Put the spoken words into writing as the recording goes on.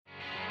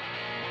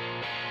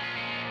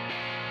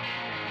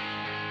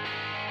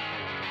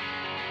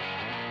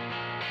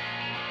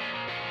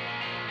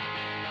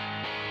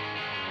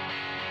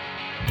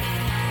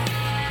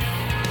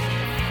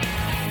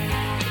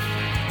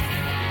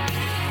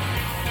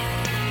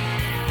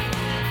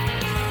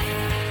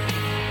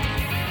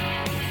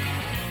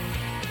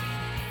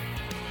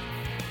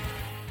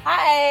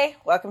Hey,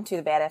 welcome to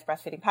the Badass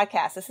Breastfeeding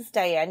Podcast. This is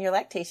Diane, your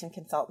lactation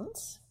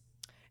consultant.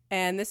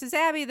 And this is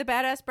Abby, the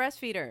Badass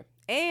Breastfeeder.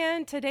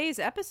 And today's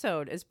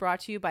episode is brought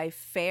to you by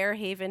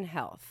Fairhaven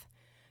Health.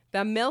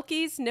 The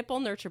Milky's Nipple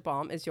Nurture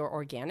Balm is your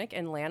organic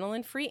and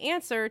lanolin-free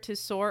answer to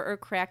sore or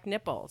cracked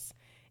nipples.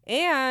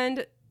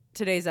 And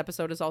today's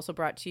episode is also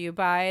brought to you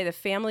by the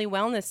Family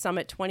Wellness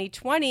Summit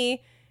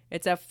 2020.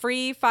 It's a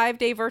free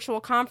 5-day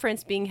virtual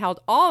conference being held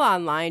all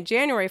online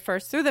January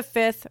 1st through the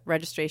 5th.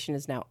 Registration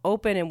is now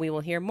open, and we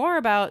will hear more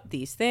about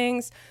these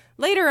things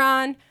later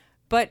on.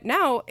 But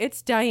now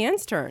it's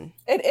Diane's turn.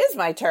 It is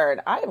my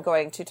turn. I am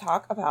going to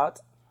talk about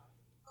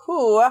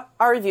who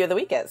our review of the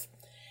week is.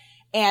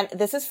 And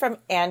this is from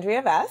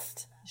Andrea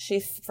Vest.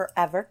 She's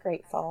forever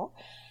grateful.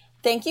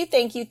 Thank you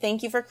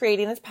for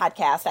creating this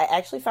podcast. I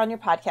actually found your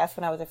podcast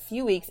when I was a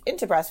few weeks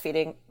into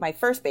breastfeeding my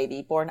first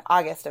baby, born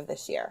August of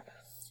this year,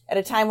 at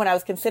a time when I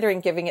was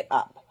considering giving it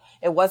up.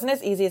 It wasn't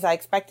as easy as I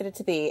expected it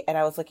to be, and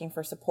I was looking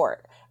for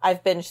support.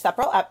 I've binged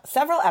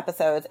several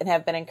episodes and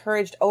have been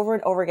encouraged over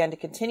and over again to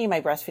continue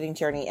my breastfeeding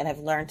journey and have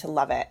learned to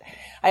love it.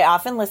 I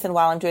often listen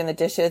while I'm doing the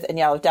dishes, and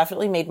y'all have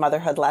definitely made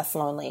motherhood less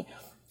lonely.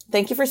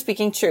 Thank you for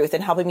speaking truth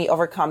and helping me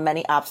overcome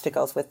many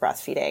obstacles with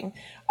breastfeeding.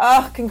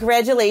 Oh,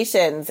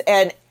 congratulations.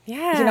 And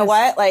yes. You know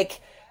what?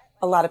 Like,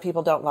 a lot of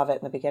people don't love it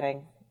in the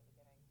beginning.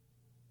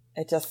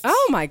 It just...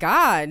 Oh, my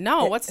God.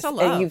 No, what's to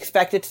love? You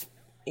expect it to...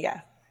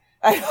 Yeah.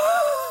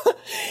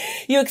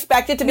 You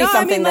expect it to be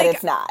something that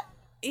it's not.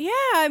 Yeah,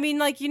 I mean,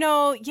 like, you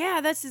know,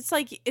 yeah, it's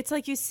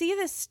like you see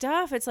this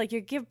stuff. It's like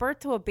you give birth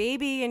to a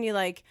baby and you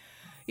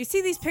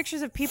see these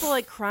pictures of people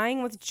like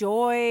crying with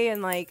joy.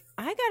 And like,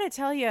 I got to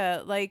tell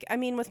you, like, I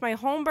mean, with my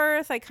home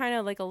birth, I kind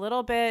of like a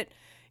little bit,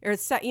 or,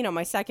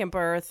 my second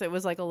birth, it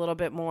was like a little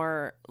bit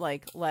more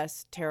like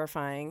less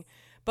terrifying.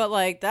 But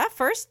like that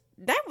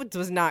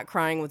was not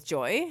crying with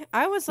joy.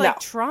 I was like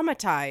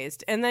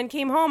traumatized, and then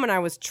came home and I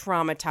was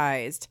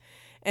traumatized.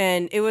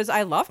 And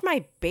I loved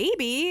my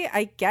baby,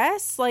 I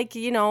guess. Like,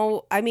 you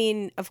know, I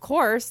mean, of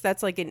course,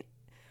 that's like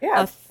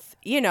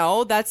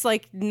that's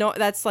like, no,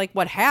 that's like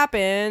what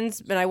happens.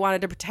 And I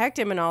wanted to protect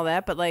him and all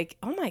that. But like,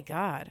 oh my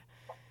God,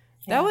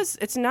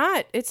 it's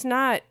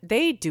not,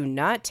 they do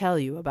not tell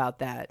you about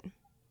that.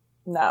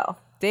 No,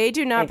 they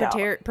do not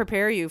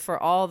prepare you for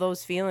all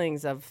those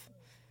feelings of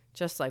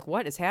just like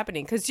what is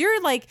happening, because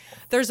you're like,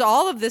 there's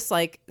all of this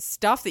like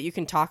stuff that you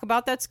can talk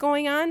about that's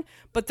going on,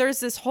 but there's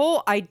this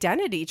whole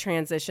identity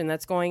transition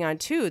that's going on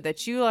too,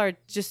 that you are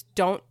just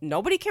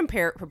nobody can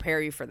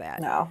prepare you for that.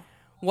 No,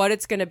 what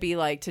it's going to be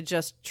like to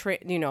just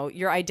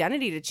your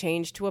identity to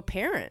change to a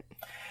parent.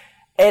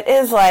 It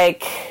is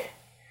like,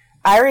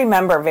 I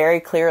remember very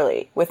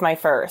clearly with my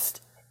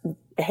first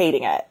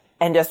hating it.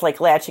 And just like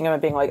latching him and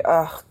being like,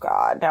 oh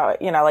God, no,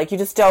 like you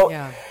just don't,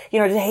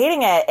 just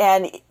hating it.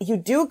 And you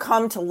do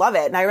come to love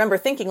it. And I remember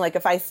thinking like,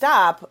 if I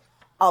stop,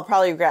 I'll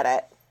probably regret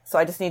it. So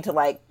I just need to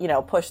like,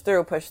 push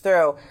through.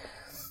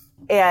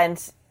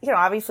 And,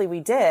 obviously we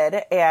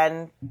did.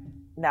 And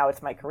now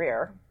it's my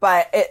career,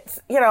 but it's,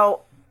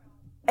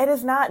 it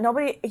is not,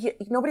 nobody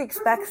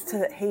expects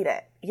to hate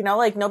it.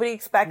 Like nobody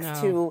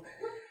expects to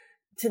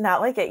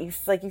not like it.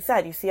 Like you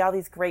said, you see all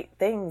these great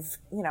things,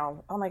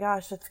 oh my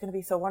gosh, it's going to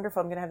be so wonderful.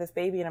 I'm going to have this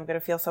baby and I'm going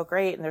to feel so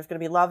great. And there's going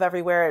to be love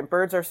everywhere and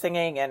birds are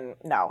singing. And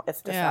no,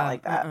 it's just not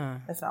like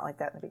that. It's not like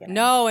that in the beginning.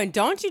 No. And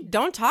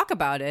don't talk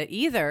about it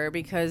either,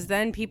 because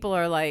then people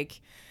are like,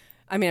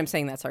 I mean, I'm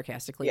saying that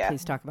sarcastically. Yeah.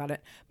 Please talk about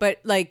it.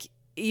 But like,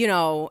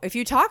 if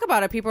you talk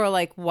about it, people are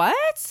like,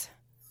 what?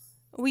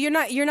 Well, you're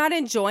not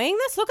enjoying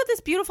this? Look at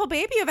this beautiful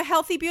baby. You have a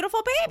healthy,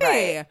 beautiful baby.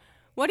 Right.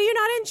 What are you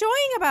not enjoying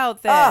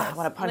about this? I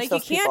want to punch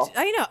those people.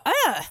 I know.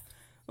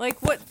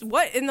 Like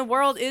what in the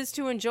world is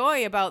to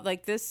enjoy about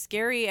like this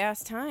scary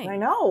ass time? I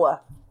know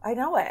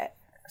it.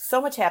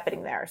 So much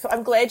happening there. So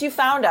I'm glad you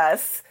found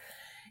us,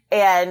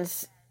 and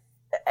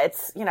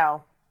it's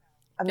amazing.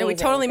 Yeah, we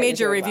totally made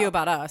your review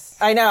about us.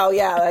 I know.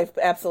 Yeah,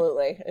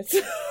 absolutely. It's.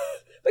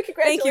 But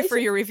congratulations. Thank you for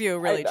your review,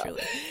 really,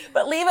 truly.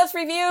 But leave us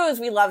reviews.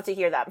 We love to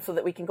hear them so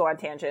that we can go on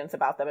tangents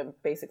about them and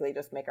basically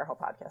just make our whole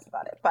podcast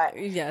about it. But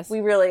yes,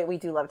 we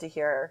do love to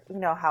hear,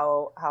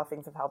 how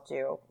things have helped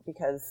you,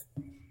 because,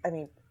 I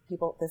mean,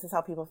 this is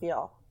how people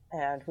feel,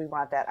 and we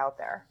want that out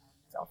there.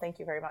 So thank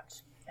you very much.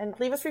 And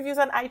leave us reviews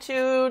on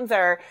iTunes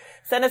or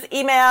send us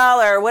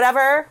email or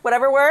whatever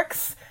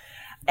works.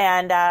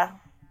 And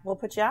we'll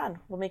put you on.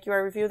 We'll make you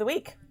our review of the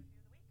week.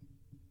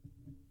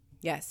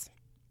 Yes.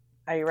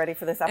 Are you ready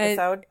for this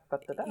episode?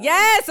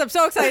 Yes, I'm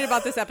so excited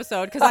about this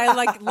episode because I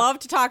love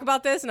to talk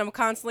about this, and I'm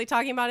constantly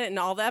talking about it in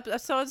all the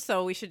episodes.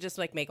 So we should just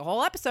make a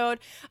whole episode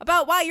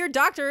about why your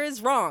doctor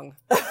is wrong,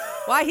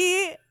 why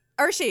he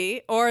or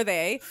she or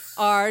they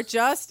are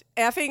just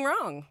effing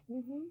wrong.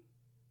 Mm-hmm.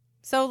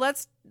 So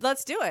let's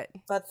do it.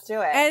 Let's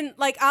do it. And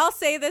I'll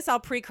say this, I'll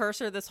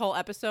precursor this whole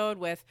episode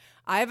with,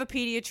 I have a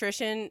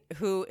pediatrician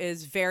who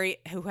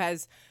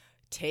has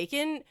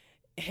taken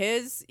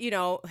his,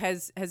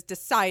 has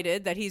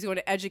decided that he's going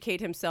to educate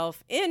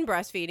himself in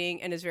breastfeeding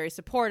and is very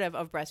supportive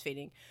of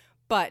breastfeeding.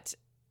 But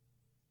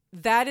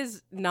that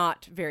is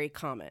not very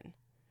common.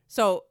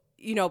 So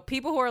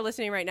people who are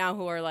listening right now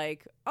who are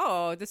like,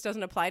 oh, this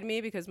doesn't apply to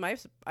me because I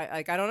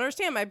don't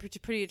understand. My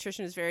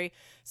pediatrician is very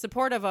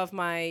supportive of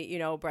my,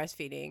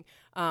 breastfeeding.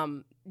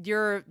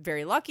 You're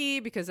very lucky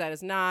because that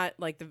is not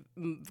like the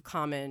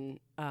common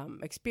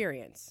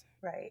experience.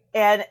 Right.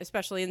 And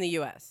especially in the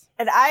US.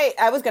 And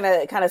I was going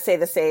to kind of say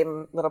the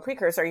same little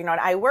precursor, and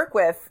I work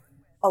with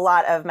a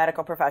lot of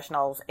medical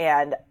professionals,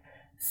 and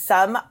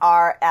some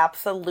are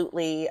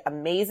absolutely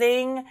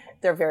amazing.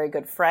 They're very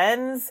good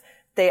friends.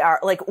 They are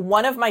like,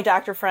 one of my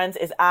doctor friends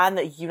is on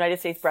the United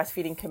States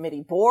Breastfeeding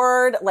Committee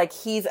board. Like,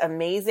 he's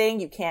amazing.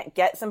 You can't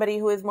get somebody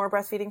who is more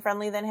breastfeeding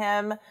friendly than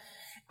him.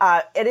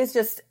 It is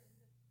just,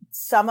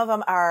 some of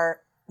them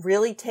are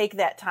really take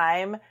that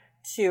time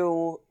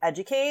to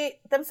educate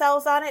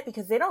themselves on it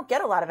because they don't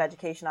get a lot of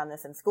education on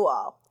this in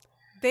school.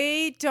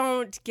 They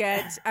don't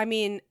get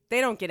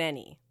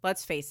any,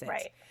 let's face it.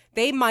 Right.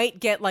 They might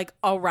get like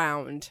a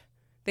round.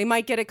 They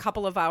might get a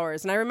couple of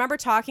hours. And I remember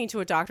talking to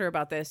a doctor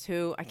about this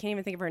who, I can't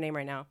even think of her name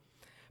right now.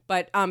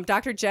 But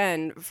Dr.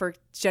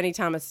 Jenny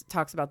Thomas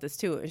talks about this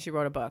too. And she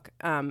wrote a book.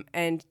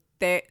 And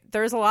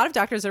there's a lot of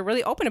doctors that are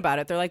really open about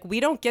it. They're like, we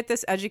don't get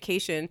this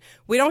education.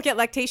 We don't get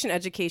lactation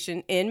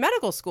education in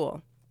medical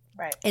school.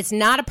 Right. It's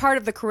not a part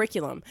of the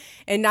curriculum.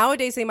 And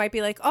nowadays they might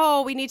be like,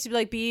 oh, we need to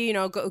like be,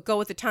 go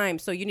with the time.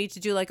 So you need to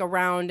do like a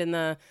round in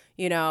the,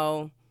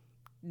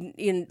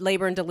 in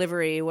labor and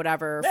delivery,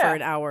 whatever, for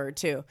an hour or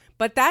two.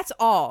 But that's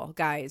all,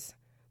 guys.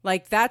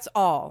 Like, that's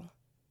all.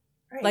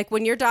 Right. Like,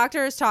 when your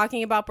doctor is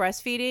talking about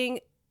breastfeeding,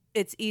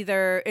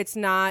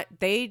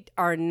 they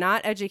are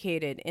not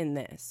educated in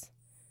this.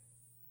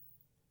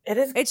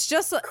 It's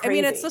just,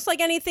 crazy. It's just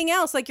like anything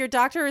else. Like, your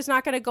doctor is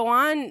not going to go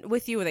on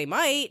with you. They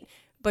might,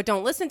 but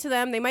don't listen to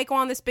them. They might go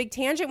on this big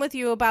tangent with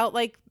you about,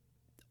 like,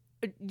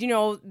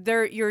 your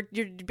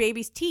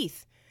baby's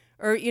teeth.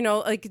 Or,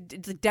 like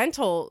the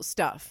dental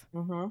stuff.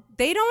 Mm-hmm.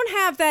 They don't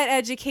have that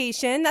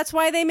education. That's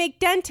why they make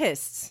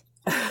dentists.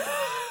 That's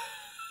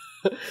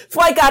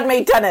why God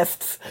made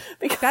dentists.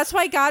 That's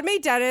why God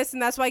made dentists,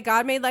 and that's why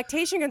God made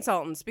lactation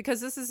consultants.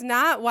 Because this is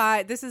not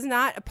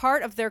a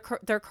part of their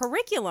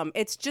curriculum.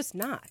 It's just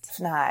not. It's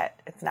not.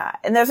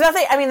 And there's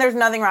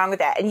nothing wrong with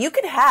that. And you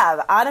could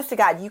have, honest to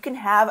God, you can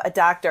have a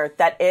doctor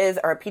that is,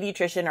 or a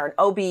pediatrician or an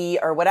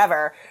OB or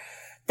whatever,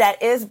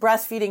 that is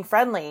breastfeeding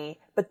friendly,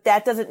 but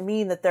that doesn't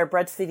mean that they're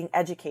breastfeeding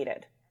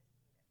educated.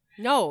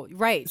 No,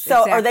 right.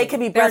 So, exactly. Or they could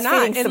be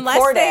breastfeeding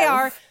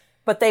supportive,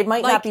 but they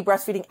might not be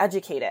breastfeeding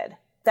educated.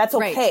 That's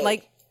okay. Right,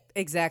 like,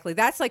 exactly.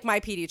 That's like my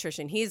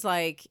pediatrician. He's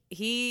like,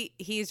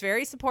 he's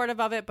very supportive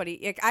of it, but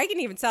I can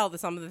even tell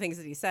some of the things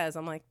that he says.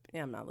 I'm like,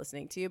 yeah, I'm not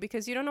listening to you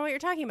because you don't know what you're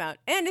talking about.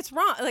 And it's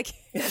wrong. Like,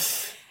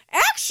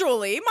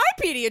 actually,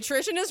 my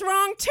pediatrician is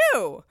wrong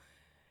too.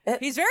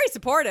 He's very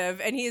supportive,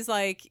 and he's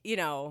like,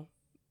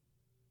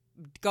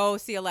 go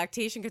see a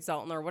lactation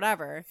consultant or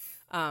whatever.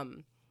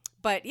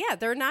 But yeah,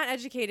 they're not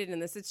educated in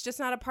this. It's just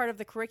not a part of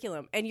the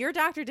curriculum. And your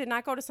doctor did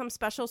not go to some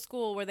special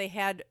school where they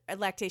had a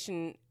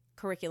lactation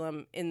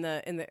curriculum in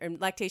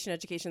lactation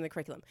education in the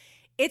curriculum.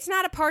 It's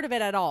not a part of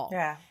it at all.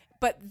 Yeah.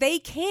 But they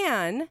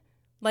can,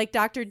 like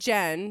Dr.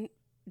 Jenny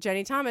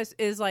Thomas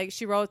is like,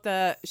 she's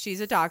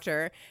a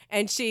doctor,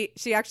 and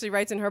she actually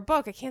writes in her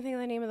book, I can't think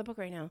of the name of the book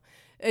right now.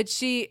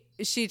 She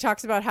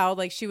talks about how,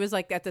 like, she was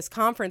like at this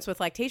conference with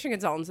lactation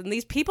consultants, and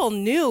these people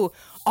knew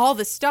all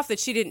this stuff that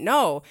she didn't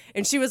know.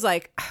 And she was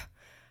like,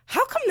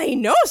 how come they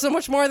know so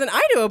much more than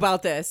I do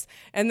about this?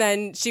 And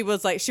then she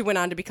went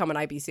on to become an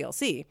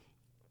IBCLC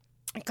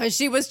because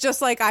she was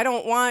just like,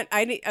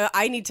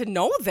 I need to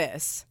know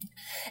this.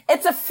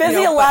 It's a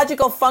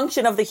physiological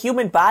function of the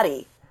human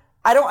body.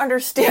 I don't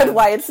understand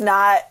why it's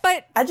not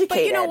educated.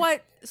 But you know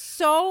what?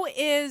 So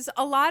is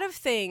a lot of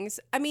things.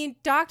 I mean,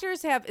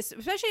 doctors have,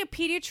 especially a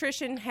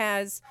pediatrician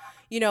has,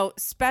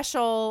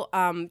 special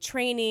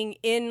training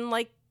in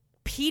like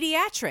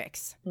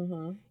pediatrics.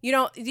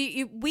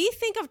 Mm-hmm. We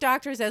think of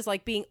doctors as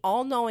like being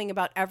all knowing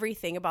about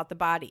everything about the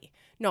body.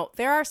 No,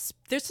 there's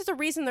just a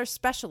reason they're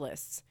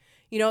specialists.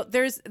 They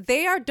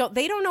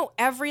don't know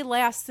every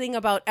last thing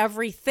about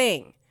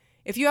everything.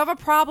 If you have a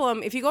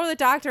problem, if you go to the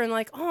doctor and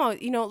like,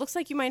 it looks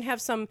like you might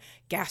have some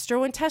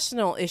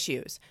gastrointestinal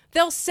issues,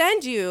 they'll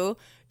send you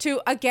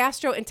to a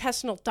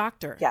gastrointestinal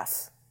doctor.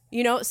 Yes.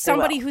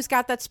 Somebody who's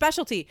got that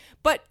specialty.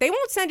 But they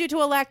won't send you to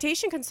a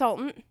lactation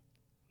consultant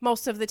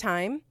most of the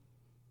time.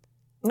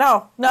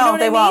 No,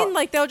 they won't.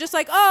 Like, they'll just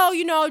like,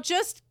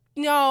 just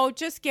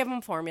give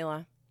them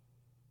formula.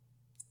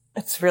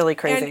 It's really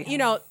crazy.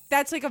 And,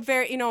 that's like a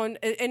very, and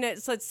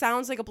it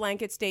sounds like a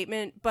blanket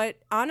statement, but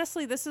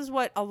honestly, this is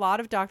what a lot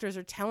of doctors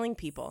are telling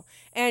people.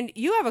 And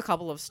you have a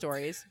couple of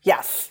stories.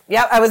 Yes.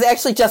 Yeah. I was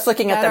actually just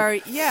looking at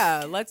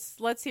them.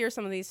 Let's hear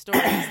some of these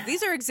stories.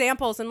 These are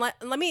examples. And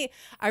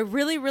I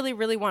really, really,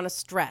 really want to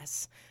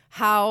stress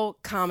how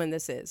common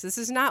this is. This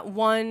is not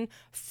one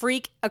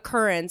freak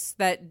occurrence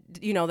that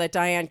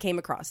Diane came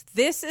across.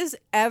 This is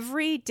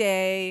every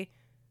day.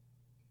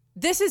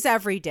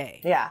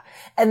 Yeah.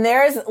 And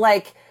there's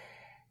like,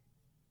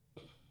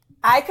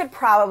 I could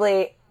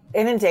probably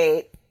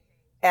inundate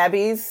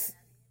Abby's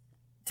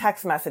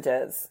text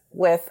messages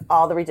with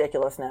all the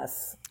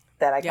ridiculousness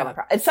that I come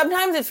across. And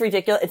sometimes it's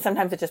ridiculous, and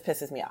sometimes it just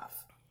pisses me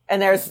off.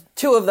 And there's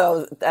two of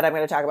those that I'm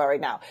going to talk about right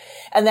now.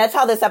 And that's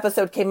how this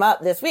episode came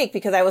up this week,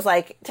 because I was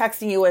like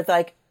texting you with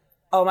like,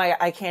 oh my,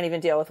 I can't even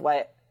deal with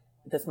what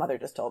this mother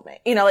just told me.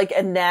 You know, like,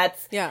 and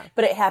that's,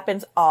 but it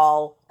happens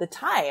all the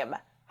time.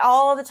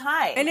 All the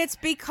time. And it's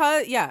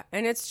because,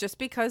 and it's just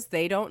because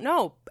they don't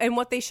know. And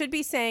what they should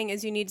be saying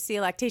is you need to see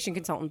a lactation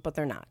consultant, but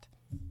they're not.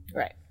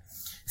 Right.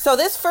 So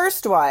this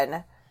first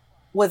one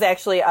was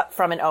actually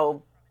from an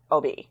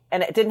OB,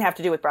 and it didn't have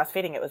to do with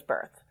breastfeeding, it was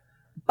birth.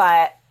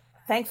 But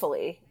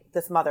thankfully,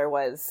 this mother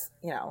was,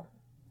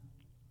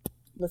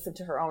 listened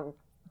to her own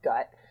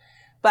gut.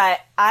 But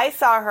I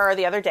saw her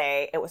the other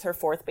day. It was her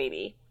fourth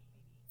baby,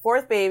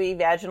 fourth baby,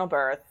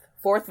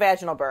 fourth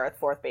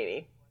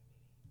baby.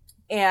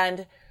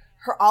 And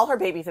all her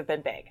babies have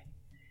been big.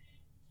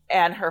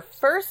 And her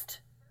first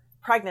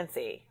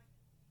pregnancy,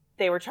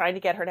 they were trying to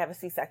get her to have a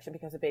C-section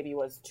because the baby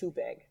was too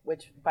big,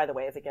 which, by the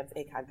way, is against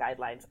ACOG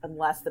guidelines,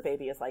 unless the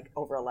baby is like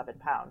over 11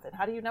 pounds. And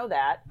how do you know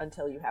that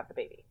until you have the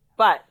baby?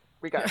 But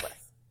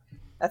regardless,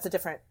 that's a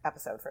different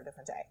episode for a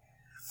different day.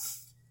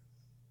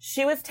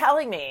 She was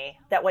telling me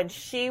that when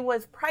she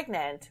was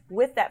pregnant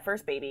with that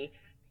first baby,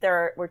 they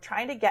were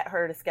trying to get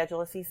her to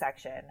schedule a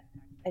C-section,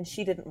 and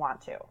she didn't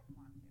want to.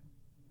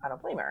 I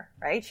don't blame her,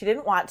 right? She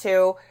didn't want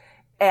to.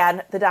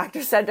 And the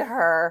doctor said to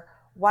her,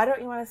 why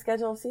don't you want to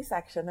schedule a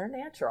C-section? They're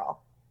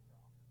natural.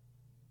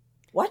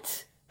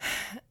 What?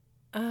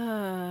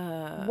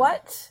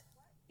 What?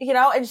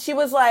 And she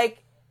was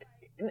like,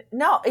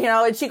 no,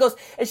 and she goes,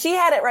 and she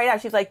had it right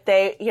out. She's like,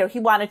 he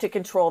wanted to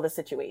control the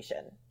situation.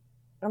 And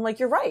I'm like,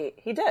 you're right.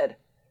 He did.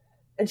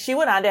 And she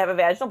went on to have a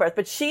vaginal birth.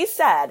 But she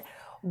said,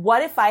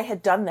 what if I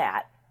had done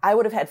that? I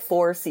would have had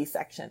 4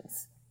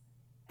 C-sections.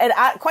 And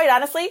quite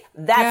honestly,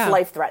 that's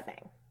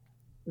life-threatening.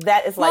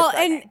 That is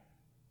life-threatening.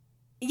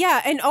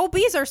 And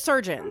OBs are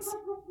surgeons.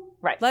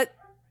 Right.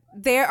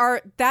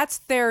 That's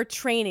their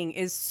training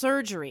is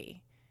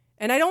surgery.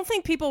 And I don't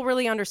think people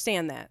really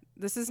understand that.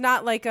 This is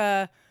not like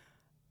a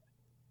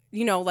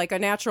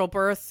natural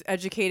birth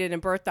educated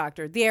and birth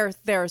doctor.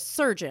 They're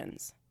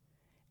surgeons.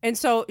 And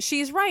so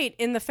she's right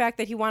in the fact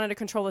that he wanted to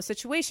control the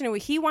situation. And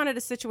he wanted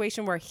a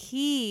situation where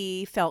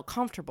he felt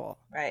comfortable.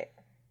 Right.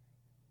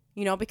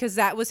 Because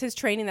that was his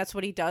training. That's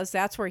what he does.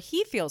 That's where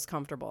he feels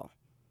comfortable.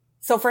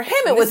 So for him,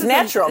 it was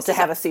natural to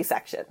have a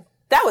C-section.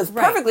 That was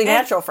perfectly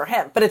natural for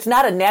him, but it's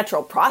not a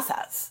natural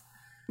process.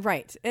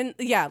 Right. And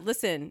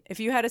listen, if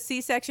you had a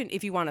C-section,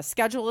 if you want to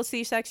schedule a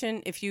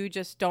C-section, if you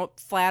just don't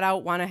flat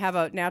out want to have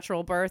a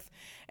natural birth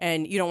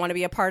and you don't want to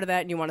be a part of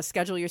that and you want to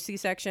schedule your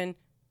C-section,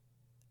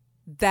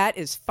 that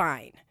is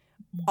fine.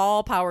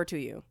 All power to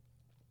you.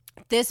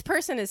 This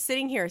person is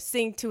sitting here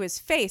saying to his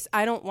face,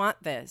 I don't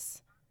want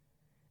this.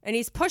 And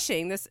he's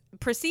pushing this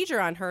procedure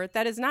on her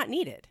that is not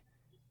needed.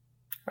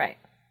 Right.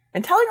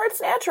 And telling her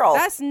it's natural.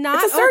 That's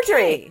not it's a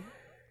surgery. Okay.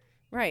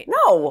 Right.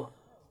 No,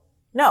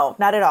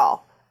 not at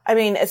all. I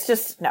mean, it's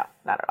just, no,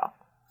 not at all.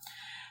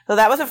 So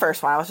that was the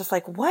first one. I was just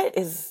like,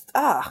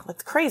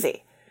 that's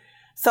crazy.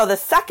 So the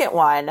second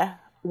one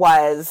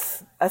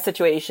was a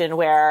situation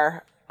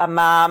where a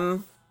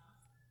mom,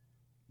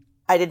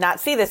 I did not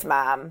see this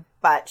mom,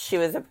 but she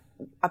was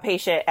a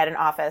patient at an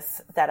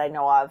office that I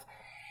know of,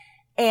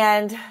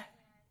 and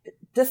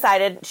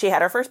decided she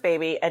had her first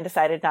baby and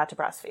decided not to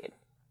breastfeed,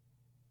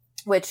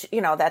 which,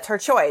 that's her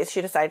choice.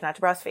 She decided not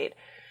to breastfeed.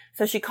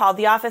 So she called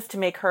the office to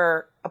make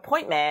her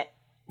appointment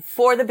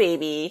for the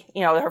baby,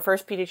 her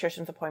first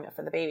pediatrician's appointment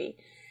for the baby.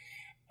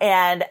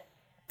 And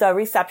the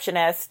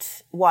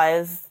receptionist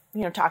was,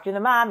 talking to the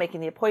mom,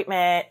 making the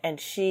appointment. And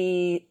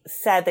she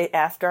said, they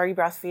asked her, are you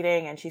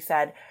breastfeeding? And she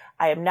said,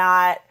 I am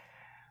not.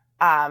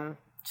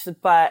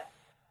 But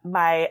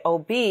my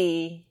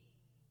OB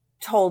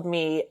told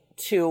me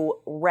to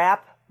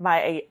wrap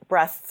my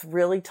breasts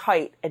really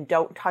tight and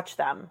don't touch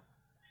them.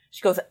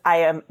 She goes, I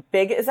am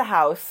big as a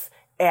house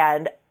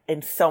and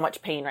in so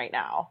much pain right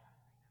now.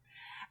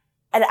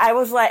 And I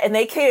was like, and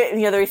they came,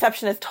 the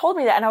receptionist told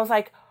me that, and I was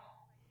like,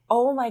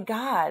 oh my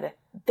God,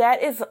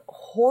 that is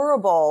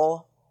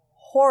horrible,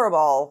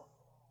 horrible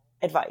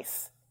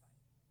advice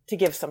to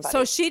give somebody.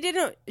 So she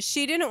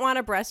didn't want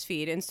to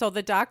breastfeed. And so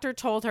the doctor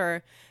told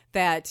her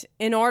that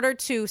in order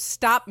to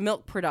stop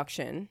milk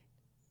production,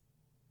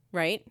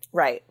 right?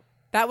 Right.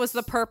 That was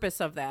the purpose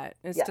of that,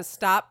 is to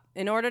stop,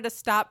 in order to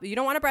stop, you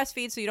don't want to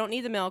breastfeed, so you don't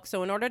need the milk.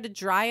 So in order to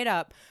dry it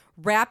up,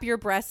 wrap your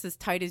breasts as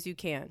tight as you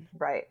can.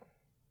 Right.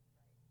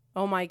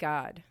 Oh my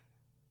God.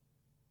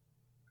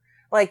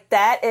 Like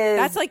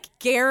that's like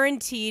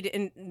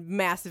guaranteed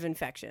massive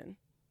infection.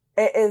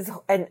 It is,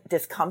 and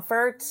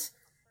discomfort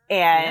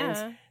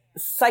and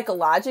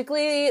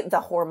psychologically,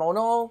 the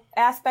hormonal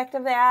aspect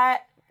of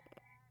that,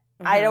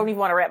 I don't even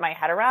want to wrap my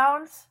head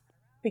around,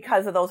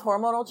 because of those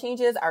hormonal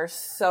changes are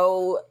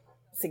so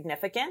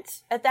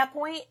significant at that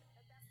point.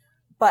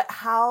 But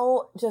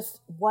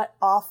what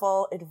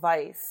awful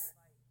advice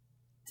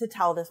to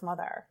tell this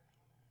mother.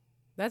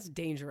 That's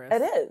dangerous.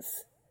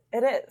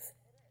 It is.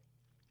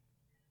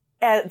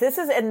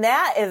 And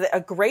that is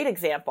a great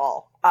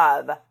example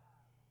of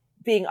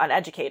being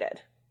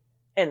uneducated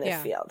in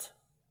this field.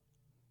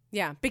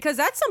 Yeah, because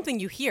that's something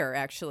you hear,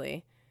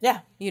 actually. Yeah.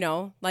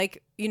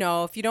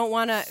 If you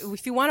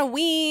want to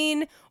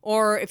wean,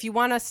 or if you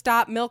want to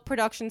stop milk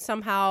production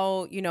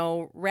somehow,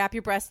 wrap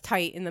your breast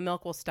tight and the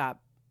milk will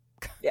stop.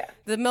 Yeah.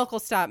 The milk will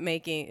stop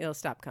it'll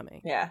stop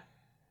coming. Yeah.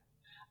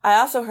 I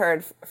also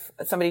heard,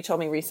 somebody told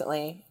me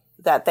recently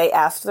that they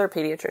asked their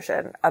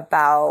pediatrician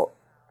about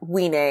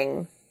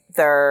weaning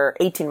their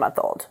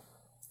 18-month-old.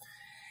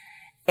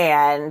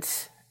 And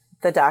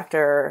the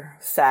doctor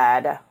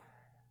said,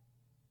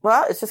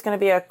 well, it's just going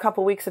to be a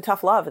couple weeks of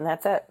tough love and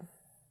that's it.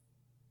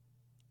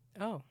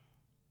 Oh.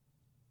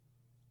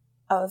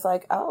 I was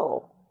like,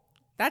 oh.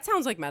 That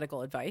sounds like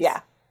medical advice.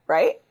 Yeah.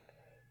 Right?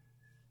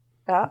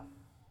 Yeah.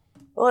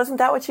 Well, isn't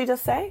that what you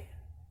just say?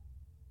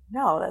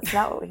 No, that's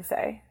not what we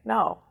say.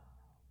 No,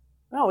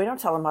 we don't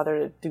tell a mother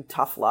to do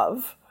tough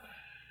love.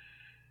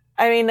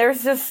 I mean,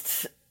 there's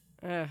just,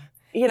 and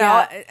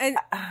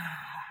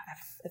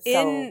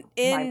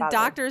in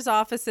doctors'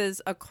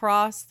 offices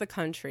across the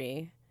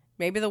country,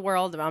 maybe the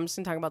world, I'm just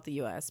going to talk about the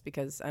U.S.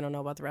 because I don't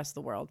know about the rest of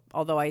the world,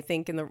 although I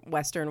think in the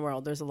Western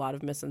world there's a lot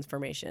of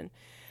misinformation.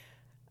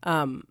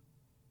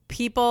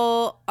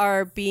 People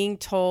are being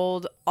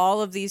told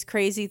all of these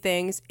crazy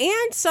things,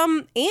 and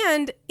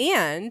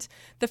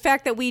the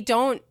fact that we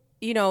don't,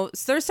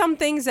 there's some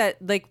things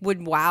that like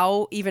would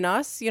wow even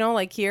us,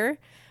 like here,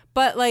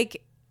 but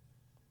like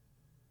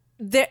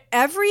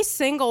every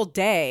single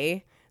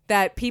day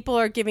that people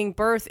are giving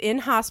birth in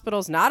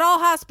hospitals, not all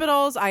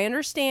hospitals. I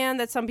understand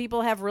that some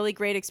people have really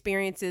great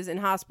experiences in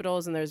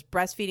hospitals and there's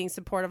breastfeeding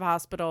supportive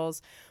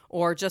hospitals,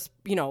 or just,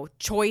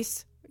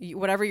 choice,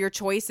 whatever your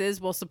choice is,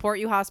 will support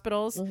you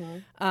hospitals.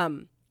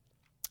 Mm-hmm.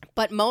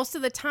 But most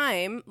of the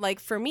time, like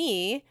for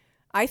me,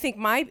 I think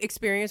my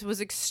experience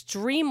was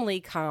extremely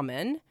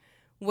common,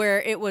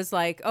 where it was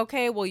like,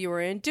 okay, well, you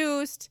were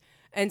induced.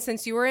 And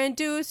since you were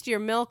induced, your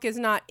milk is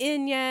not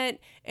in yet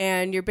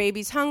and your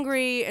baby's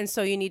hungry. And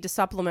so you need to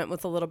supplement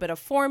with a little bit of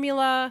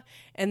formula.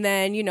 And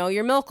then,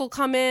 your milk will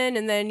come in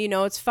and then,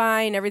 it's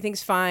fine.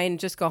 Everything's fine.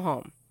 Just go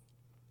home.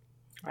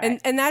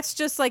 Right. And that's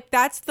just like,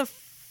 that's the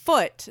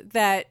foot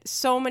that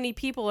so many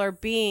people are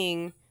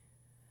being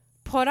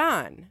put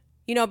on,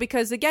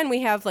 because again, we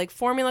have like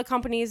formula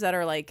companies that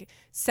are like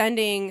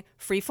sending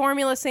free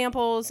formula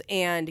samples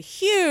and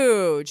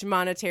huge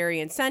monetary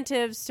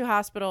incentives to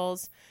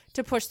hospitals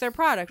to push their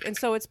product. And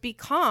so it's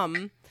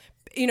become,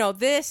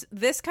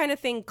 this kind of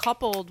thing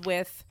coupled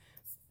with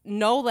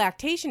no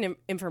lactation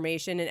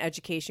information and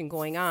education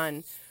going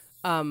on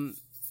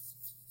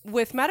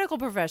with medical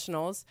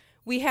professionals.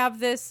 We have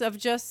this of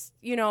just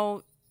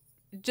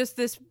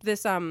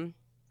this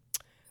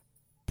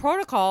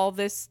protocol,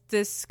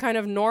 this kind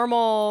of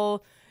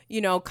normal,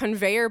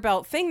 conveyor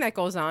belt thing that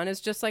goes on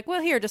is just like,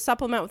 well, here, just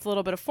supplement with a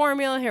little bit of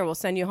formula. Here, we'll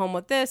send you home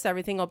with this.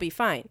 Everything will be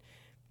fine.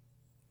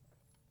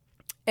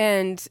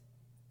 And,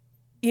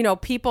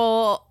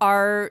 people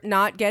are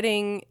not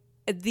getting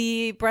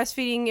the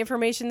breastfeeding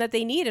information that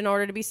they need in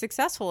order to be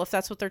successful if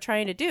that's what they're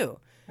trying to do.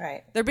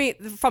 Right.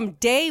 From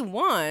day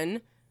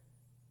one,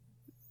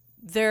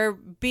 they're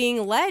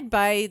being led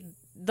by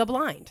the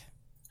blind.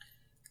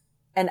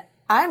 And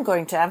I'm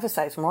going to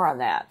emphasize more on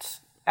that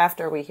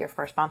after we hear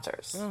from our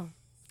sponsors. Oh,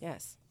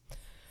 yes.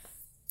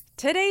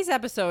 Today's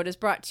episode is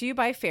brought to you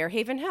by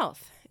Fairhaven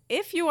Health.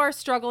 If you are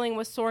struggling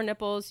with sore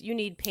nipples, you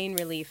need pain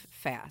relief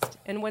fast.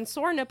 And when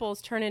sore nipples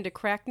turn into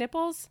cracked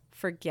nipples,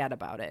 forget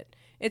about it.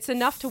 It's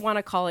enough to want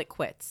to call it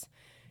quits.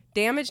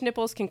 Damaged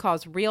nipples can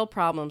cause real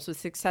problems with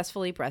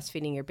successfully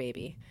breastfeeding your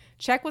baby.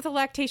 Check with a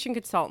lactation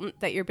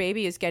consultant that your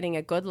baby is getting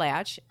a good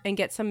latch and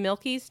get some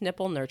Milky's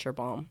Nipple Nurture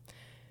Balm.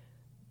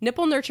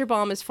 Nipple Nurture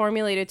Balm is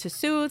formulated to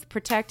soothe,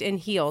 protect, and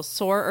heal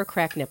sore or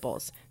cracked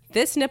nipples.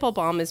 This nipple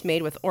balm is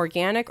made with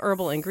organic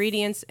herbal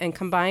ingredients and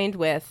combined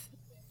with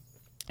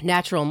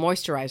natural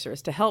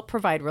moisturizers to help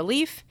provide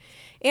relief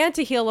and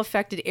to heal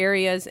affected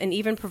areas and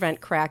even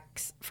prevent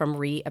cracks from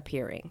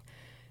reappearing.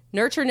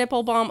 Nurture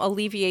Nipple Balm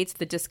alleviates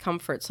the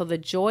discomfort so the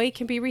joy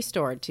can be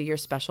restored to your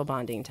special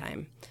bonding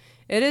time.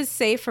 It is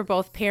safe for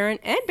both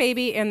parent and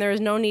baby, and there is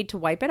no need to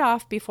wipe it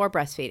off before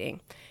breastfeeding.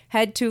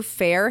 Head to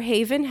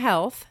Fairhaven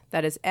Health,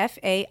 that is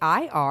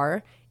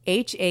FAIRHAVEN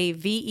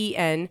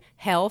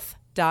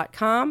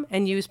health.com,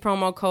 and use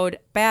promo code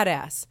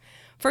BADASS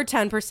for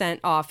 10%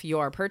 off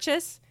your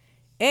purchase.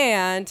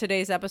 And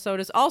today's episode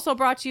is also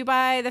brought to you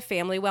by the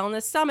Family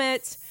Wellness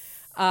Summit.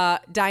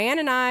 Diane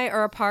and I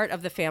are a part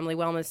of the Family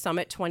Wellness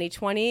Summit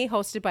 2020,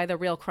 hosted by the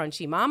Real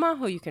Crunchy Mama,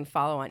 who you can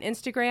follow on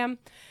Instagram.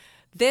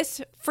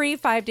 This free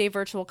 5-day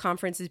virtual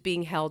conference is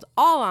being held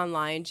all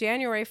online,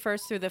 January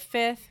 1st through the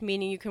 5th,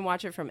 meaning you can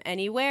watch it from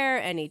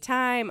anywhere,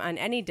 anytime, on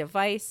any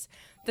device.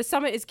 The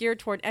summit is geared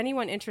toward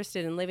anyone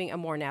interested in living a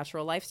more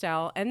natural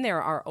lifestyle, and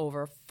there are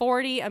over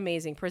 40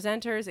 amazing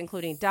presenters,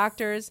 including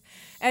doctors,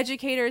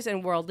 educators,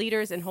 and world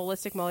leaders in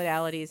holistic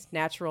modalities,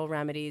 natural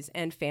remedies,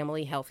 and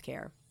family health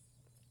care.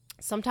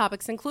 Some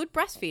topics include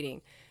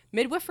breastfeeding,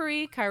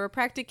 midwifery,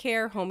 chiropractic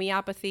care,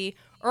 homeopathy,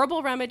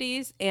 herbal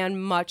remedies,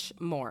 and much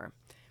more.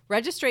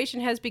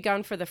 Registration has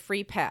begun for the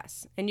free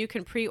pass, and you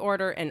can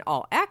pre-order an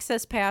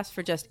all-access pass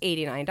for just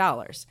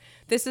 $89.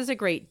 This is a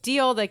great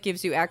deal that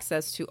gives you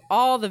access to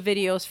all the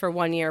videos for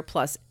 1 year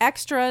plus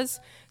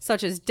extras,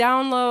 such as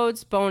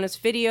downloads, bonus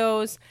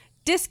videos,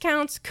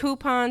 discounts,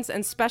 coupons,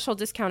 and special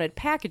discounted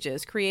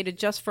packages created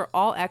just for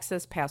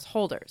all-access pass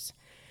holders.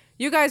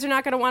 You guys are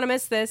not going to want to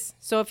miss this,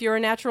 so if you're a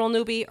natural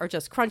newbie or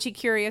just crunchy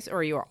curious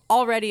or you are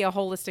already a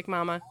holistic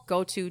mama,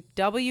 go to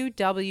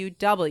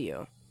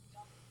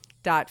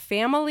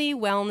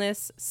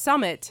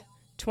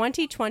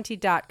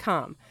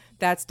www.familywellnesssummit2020.com.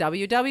 That's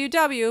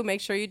www,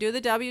 make sure you do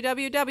the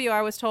www,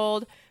 I was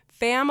told,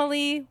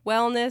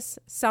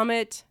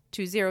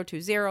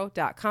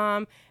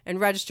 familywellnesssummit2020.com, and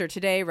register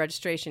today.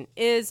 Registration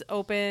is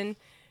open,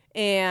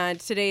 and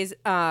today's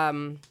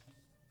promo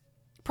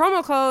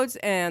codes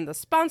and the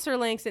sponsor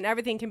links and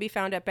everything can be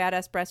found at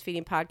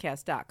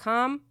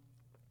badassbreastfeedingpodcast.com.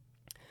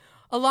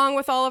 Along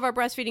with all of our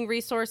breastfeeding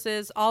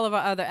resources, all of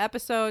our other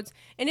episodes,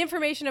 and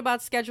information about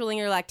scheduling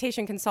your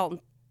lactation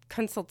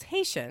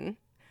consultation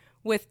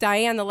with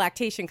Diane, the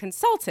lactation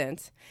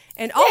consultant.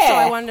 And also,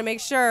 I wanted to make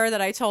sure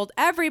that I told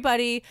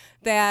everybody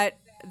that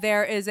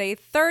there is a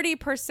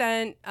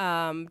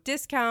 30%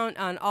 discount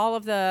on all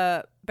of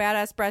the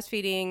Badass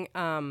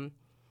Breastfeeding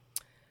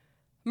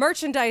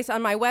merchandise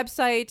on my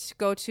website.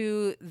 Go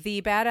to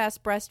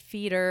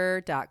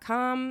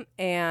thebadassbreastfeeder.com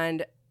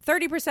and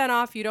 30%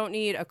 off. You don't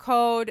need a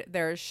code.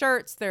 There's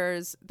shirts.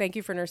 There's thank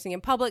you for nursing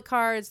in public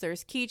cards.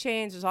 There's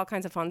keychains. There's all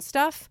kinds of fun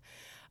stuff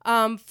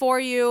for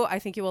you. I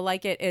think you will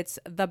like it. It's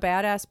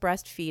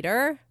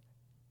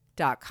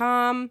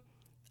thebadassbreastfeeder.com.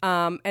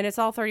 And it's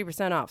all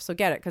 30% off. So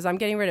get it because I'm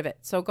getting rid of it.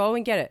 So go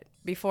and get it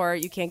before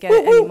you can't get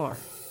it anymore.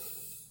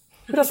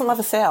 Who doesn't love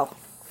a sale?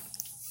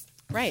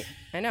 Right.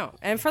 I know.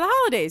 And for the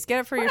holidays, get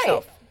it for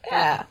yourself.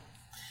 Yeah.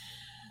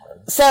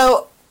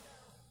 So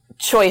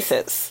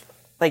choices.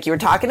 Like you were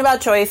talking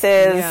about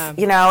choices,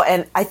 you know,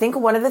 and I think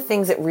one of the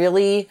things that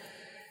really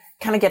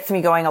kind of gets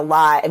me going a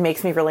lot and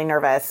makes me really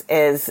nervous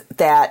is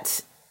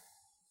that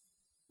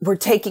we're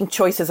taking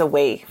choices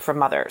away from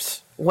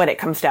mothers when it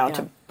comes down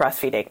to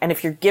breastfeeding. And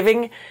if you're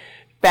giving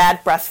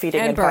bad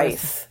breastfeeding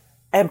advice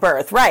and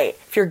birth, right.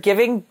 If you're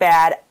giving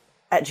bad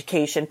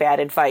education,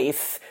 bad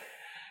advice,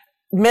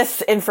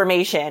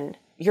 misinformation,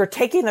 you're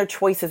taking their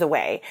choices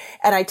away.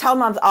 And I tell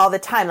moms all the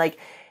time, like,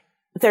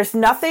 there's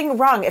nothing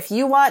wrong if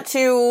you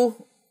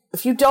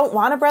don't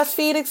want to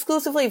breastfeed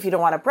exclusively, if you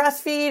don't want to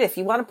breastfeed, if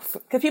you want to,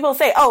 because people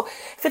say, oh,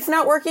 if it's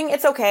not working,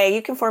 it's okay.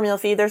 You can formula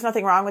feed. There's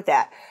nothing wrong with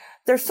that.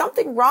 There's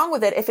something wrong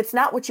with it if it's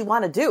not what you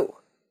want to do.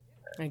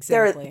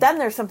 Exactly. Then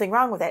there's something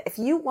wrong with it. If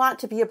you want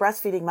to be a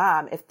breastfeeding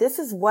mom, if this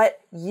is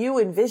what you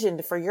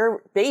envisioned for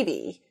your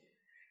baby,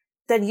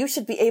 then you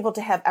should be able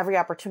to have every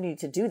opportunity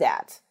to do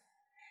that.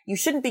 You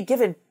shouldn't be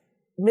given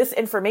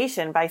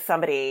misinformation by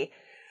somebody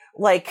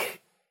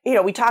like, you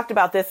know, we talked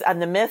about this on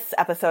the Myths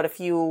episode a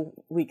few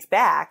weeks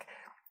back,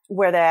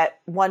 where that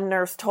one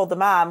nurse told the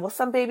mom, well,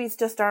 some babies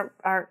just aren't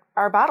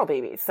bottle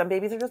babies. Some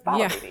babies are just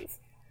bottle babies.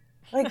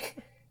 Like,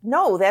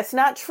 no, that's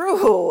not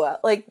true.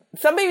 Like,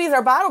 some babies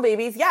are bottle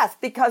babies, yes,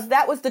 because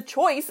that was the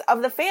choice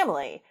of the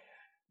family,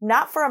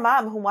 not for a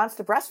mom who wants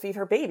to breastfeed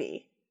her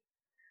baby.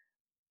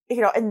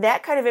 You know, and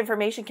that kind of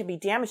information can be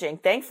damaging.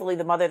 Thankfully,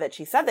 the mother that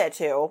she said that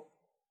to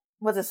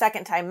was a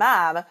second-time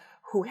mom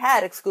who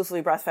had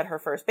exclusively breastfed her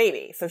first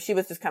baby. So she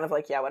was just kind of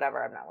like, yeah,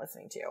 whatever, I'm not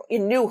listening to you.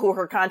 And knew who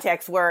her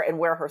contacts were and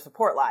where her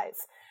support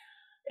lies.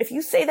 If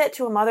you say that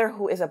to a mother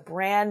who is a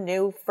brand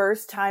new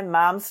first-time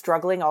mom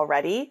struggling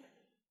already,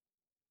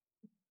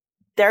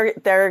 there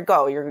you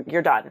go.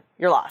 You're done.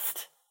 You're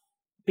lost.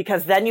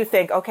 Because then you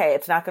think, okay,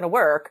 it's not going to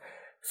work.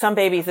 Some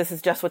babies, this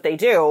is just what they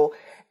do.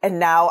 And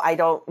now I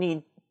don't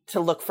need to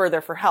look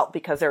further for help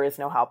because there is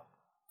no help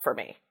for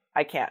me.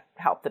 I can't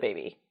help the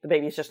baby. The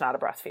baby's just not a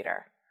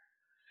breastfeeder.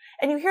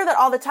 And you hear that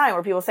all the time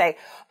where people say,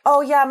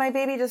 oh yeah, my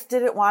baby just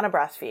didn't want to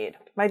breastfeed.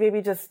 My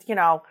baby just, you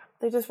know,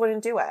 they just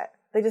wouldn't do it.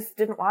 They just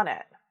didn't want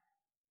it.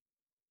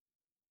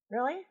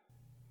 Really?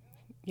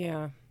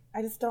 Yeah.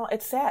 I just don't,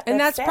 it's sad. And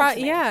that's sad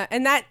to me. yeah.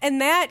 And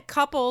that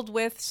coupled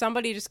with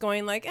somebody just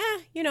going like,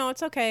 you know,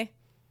 it's okay.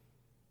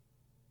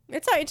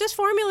 It's just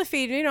formula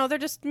feed. You know, they're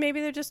just,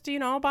 you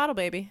know, a bottle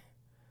baby.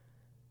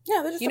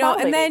 Yeah, they're just, you know,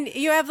 and then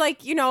you have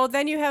like, you know,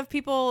 then you have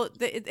people,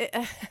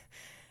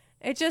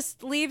 it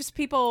just leaves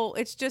people,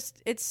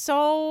 it's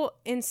so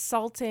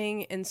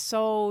insulting and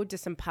so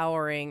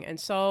disempowering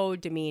and so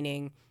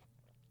demeaning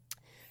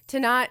to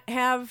not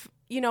have,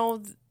 you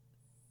know,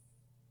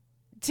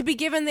 to be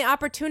given the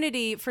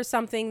opportunity for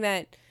something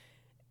that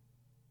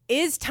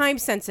is time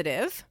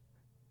sensitive.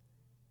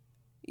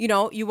 You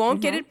know, you won't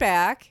get it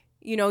back.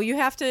 You know, you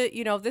have to,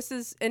 you know, this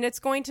is, and it's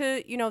going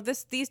to, you know,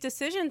 these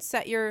decisions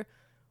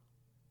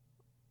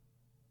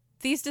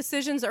these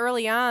decisions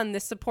early on,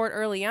 this support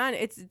early on,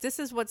 this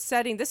is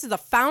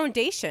the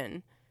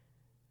foundation.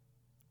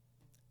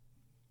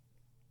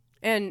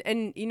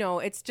 And you know,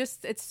 it's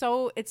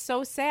so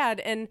sad.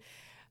 And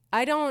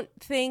I don't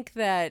think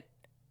that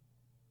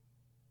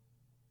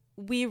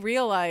we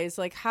realize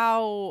like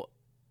how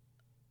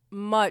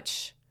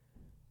much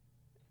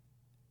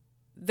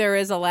there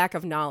is a lack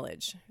of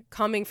knowledge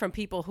coming from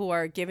people who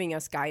are giving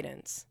us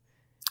guidance.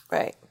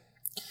 Right.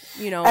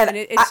 And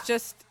it's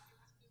just,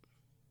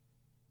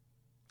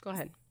 go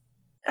ahead.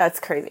 That's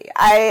crazy.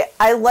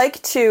 I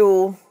like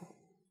to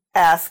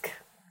ask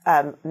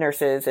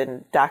nurses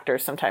and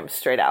doctors sometimes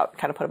straight out,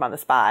 kind of put them on the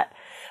spot.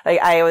 Like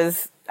I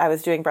was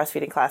doing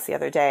breastfeeding class the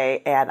other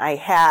day, and I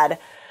had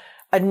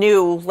a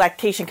new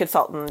lactation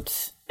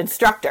consultant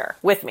instructor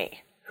with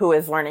me who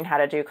is learning how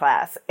to do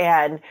class.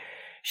 And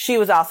she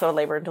was also a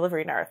labor and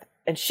delivery nurse.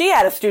 And she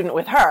had a student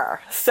with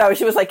her. So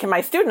she was like, can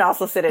my student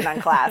also sit in on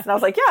class? And I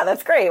was like, yeah,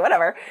 that's great,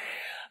 whatever.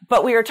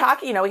 But we were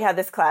talking, we had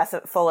this class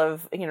full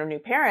of, new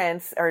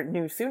parents or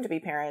new soon to be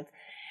parents.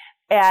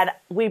 And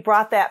we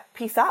brought that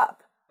piece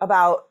up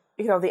about,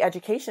 the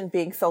education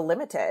being so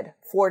limited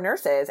for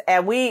nurses.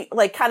 And we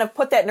like kind of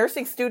put that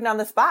nursing student on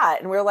the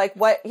spot. And we were like,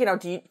 what,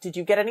 did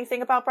you get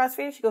anything about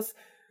breastfeeding? She goes,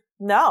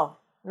 no,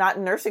 not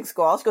in nursing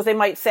school. She goes, they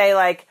might say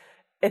like,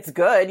 it's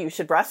good, you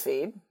should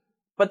breastfeed,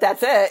 but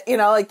that's it.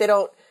 They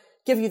don't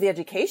give you the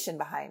education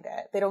behind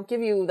it. They don't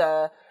give you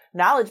the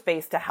knowledge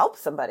base to help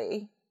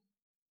somebody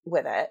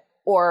with it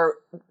or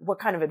what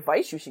kind of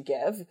advice you should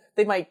give.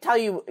 They might tell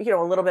you,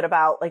 a little bit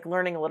about like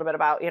learning a little bit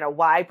about,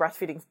 why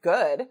breastfeeding's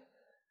good,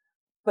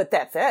 but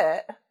that's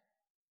it.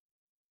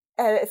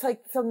 And it's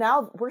like, so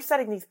now we're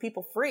setting these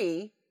people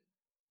free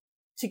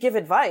to give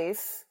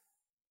advice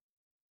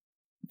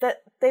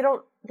that they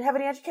don't have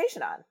any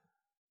education on.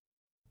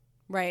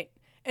 Right.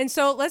 And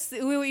so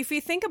if we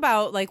think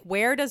about like,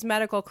 where does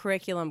medical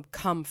curriculum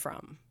come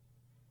from?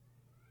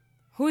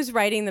 Who's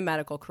writing the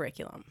medical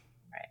curriculum?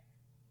 Right.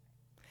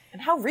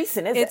 And how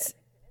recent is it?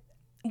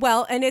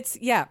 Well, and it's,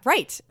 yeah,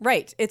 right.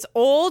 It's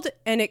old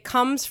and it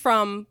comes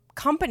from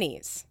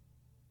companies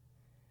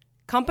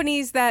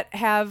that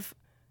have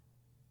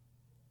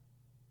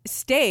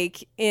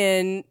stake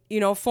in,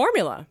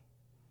 formula.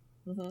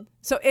 Mm-hmm.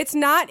 So it's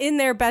not in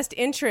their best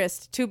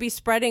interest to be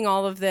spreading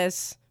all of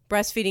this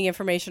breastfeeding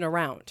information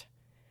around.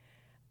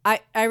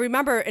 I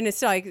remember, and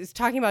it's like it's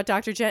talking about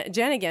Dr.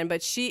 Jen again,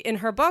 but she, in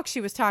her book, she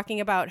was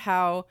talking about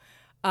how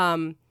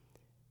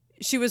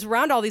she was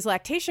around all these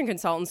lactation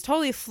consultants,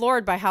 totally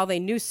floored by how they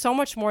knew so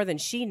much more than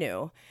she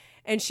knew.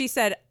 And she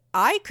said,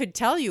 I could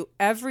tell you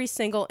every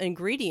single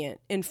ingredient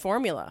in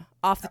formula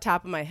off the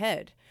top of my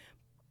head,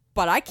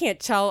 but I couldn't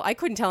tell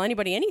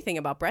anybody anything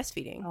about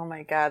breastfeeding. Oh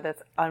my God,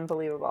 that's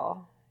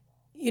unbelievable.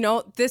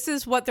 This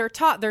is what they're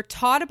taught. They're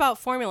taught about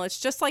formula. It's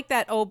just like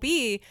that OB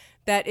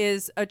that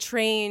is a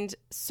trained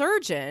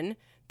surgeon.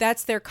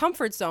 That's their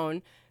comfort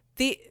zone.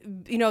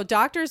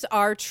 Doctors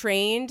are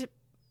trained.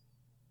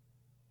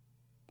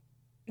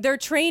 They're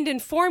trained in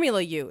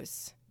formula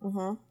use.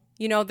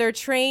 Mm-hmm. They're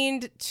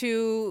trained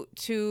to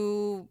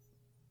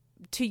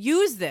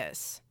use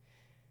this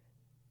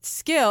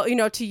skill,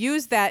 to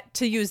use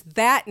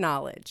that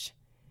knowledge.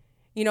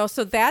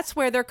 So that's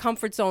where their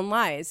comfort zone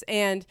lies.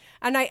 And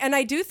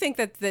I do think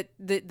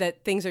that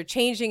things are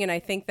changing, and I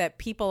think that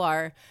people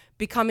are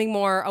becoming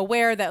more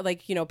aware that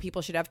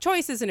people should have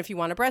choices, and if you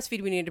want to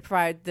breastfeed, we need to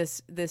provide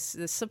this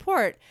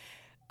support.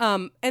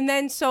 And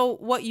then so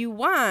what you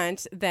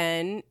want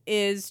then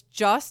is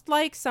just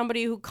like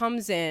somebody who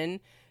comes in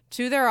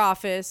to their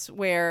office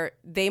where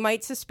they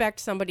might suspect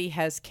somebody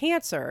has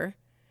cancer,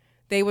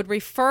 they would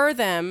refer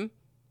them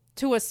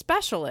to a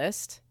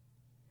specialist.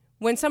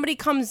 When somebody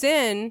comes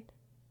in,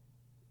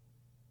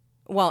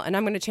 well, and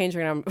I'm going to change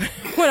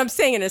what I'm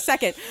saying in a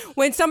second.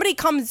 When somebody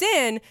comes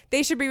in,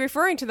 they should be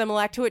referring to them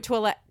to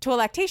a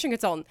lactation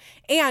consultant.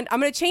 And I'm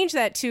going to change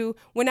that to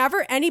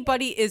whenever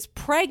anybody is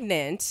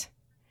pregnant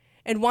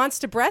and wants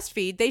to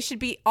breastfeed, they should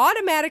be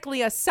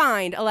automatically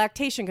assigned a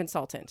lactation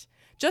consultant.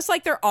 Just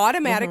like they're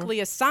automatically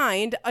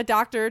assigned a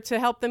doctor to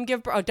help them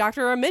a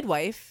doctor or a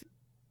midwife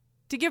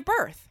to give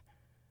birth.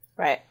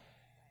 Right.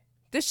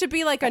 This should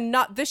be like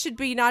this should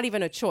be not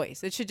even a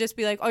choice. It should just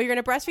be like, oh, you're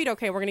going to breastfeed?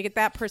 Okay, we're going to get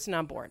that person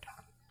on board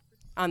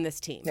on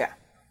this team. Yeah.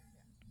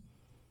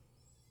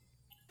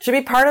 It should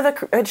be part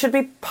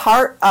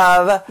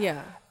of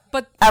yeah.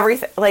 But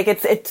everything. Like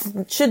it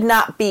should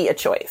not be a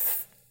choice.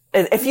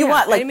 If you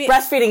want,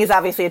 breastfeeding is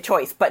obviously a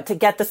choice, but to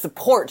get the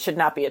support should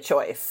not be a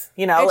choice.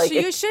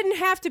 You shouldn't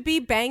have to be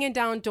banging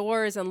down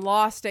doors and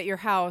lost at your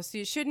house.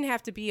 You shouldn't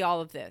have to be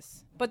all of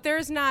this. But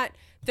there's not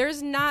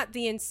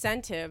the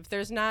incentive.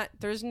 There's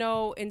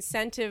no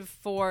incentive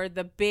for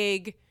the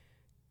big,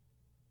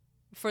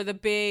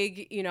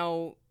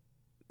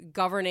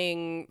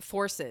 governing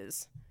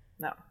forces.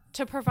 No.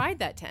 To provide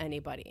that to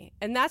anybody.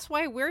 And that's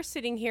why we're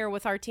sitting here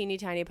with our teeny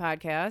tiny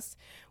podcast,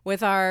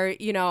 with our,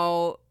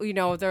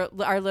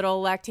 our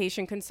little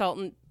lactation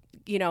consultant,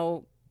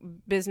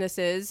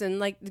 businesses,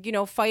 and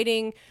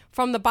fighting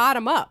from the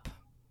bottom up.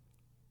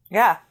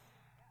 Yeah.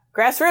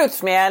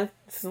 Grassroots, man.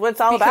 This is what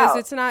it's all about.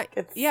 Because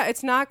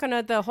it's not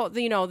gonna, the whole,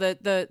 the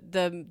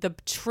 $1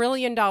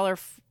 trillion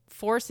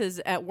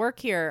forces at work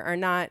here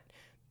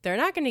they're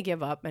not going to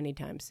give up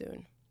anytime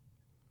soon.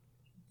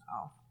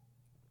 Oh.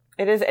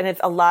 It is, and it's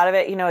a lot of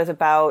it, is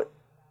about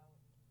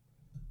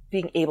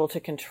being able to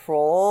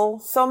control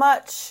so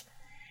much.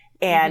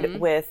 And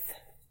with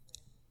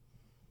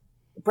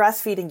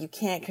breastfeeding, you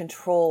can't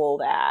control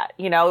that,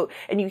 you know,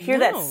 and you hear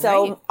that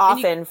so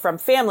often from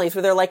families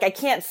where they're like, I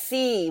can't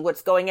see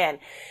what's going in.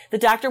 The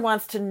doctor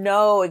wants to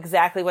know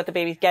exactly what the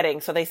baby's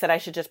getting. So they said I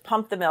should just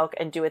pump the milk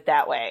and do it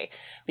that way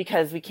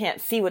because we can't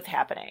see what's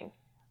happening.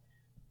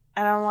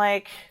 And I'm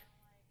like,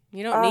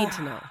 you don't need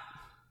to know.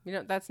 You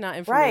know, that's not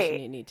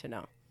information you need to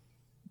know.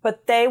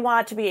 But they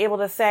want to be able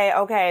to say,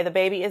 okay, the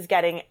baby is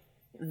getting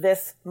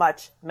this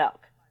much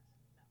milk.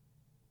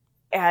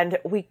 And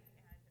we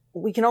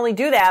can only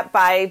do that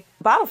by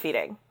bottle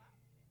feeding,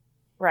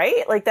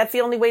 right? Like, that's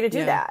the only way to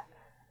do that.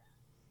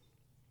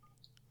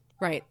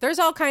 Right. There's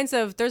all kinds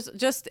of,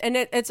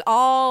 it's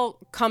all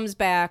comes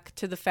back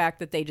to the fact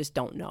that they just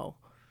don't know.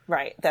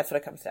 Right. That's what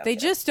it comes down to. They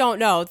just don't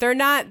know. They're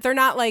not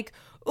like,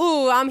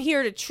 ooh, I'm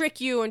here to trick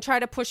you and try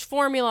to push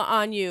formula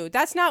on you.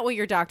 That's not what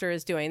your doctor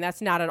is doing.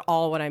 That's not at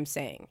all what I'm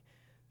saying.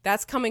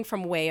 That's coming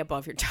from way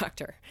above your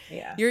doctor.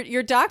 Yeah.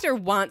 Your doctor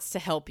wants to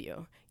help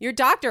you. Your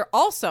doctor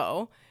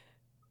also,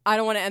 I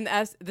don't want to end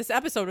this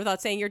episode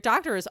without saying your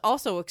doctor is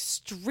also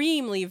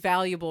extremely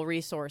valuable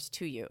resource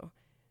to you.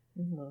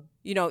 Mm-hmm.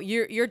 You know,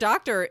 your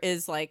doctor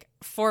is like,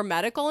 for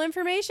medical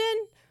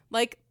information,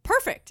 like,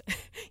 perfect.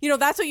 You know,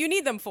 that's what you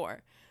need them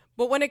for.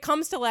 But when it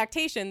comes to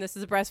lactation, this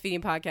is a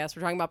breastfeeding podcast.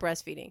 We're talking about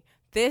breastfeeding.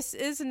 This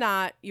is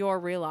not your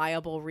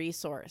reliable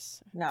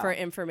resource for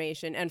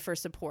information and for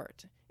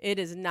support. It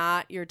is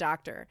not your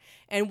doctor.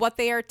 And what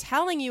they are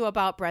telling you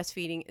about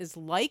breastfeeding is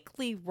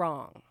likely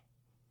wrong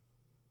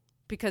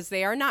because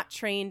they are not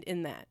trained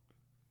in that.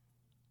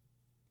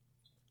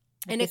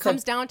 And it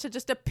comes down to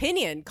just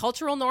opinion,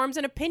 cultural norms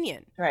and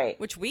opinion. Right.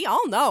 Which we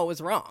all know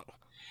is wrong.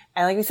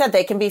 And like we said,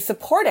 they can be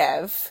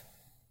supportive,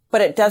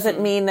 but it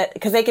doesn't mean that,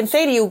 because they can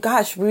say to you,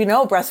 gosh, we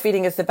know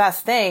breastfeeding is the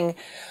best thing.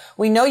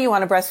 We know you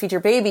want to breastfeed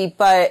your baby,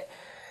 but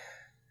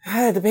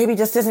the baby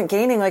just isn't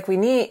gaining like we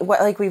need,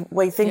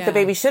 we think the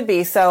baby should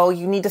be. So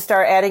you need to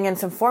start adding in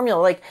some formula.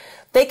 Like,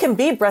 they can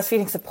be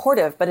breastfeeding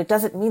supportive, but it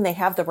doesn't mean they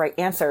have the right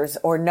answers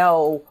or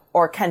know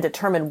or can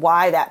determine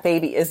why that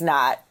baby is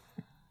not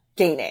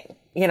gaining.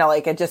 You know,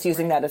 like, just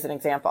using that as an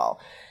example.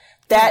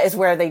 That is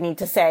where they need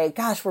to say,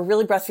 gosh, we're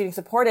really breastfeeding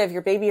supportive.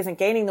 Your baby isn't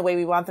gaining the way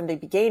we want them to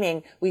be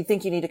gaining. We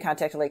think you need to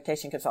contact a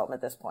lactation consultant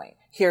at this point.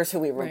 Here's who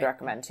we would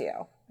recommend to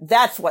you.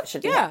 That's what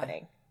should be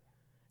happening.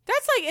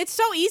 That's like, it's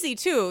so easy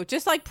too.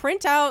 Just like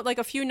print out like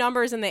a few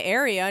numbers in the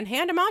area and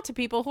hand them out to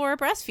people who are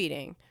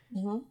breastfeeding.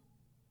 Mm-hmm.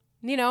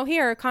 You know,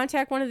 here,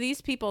 contact one of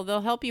these people.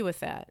 They'll help you with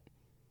that.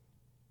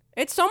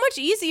 It's so much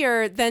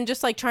easier than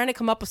just like trying to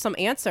come up with some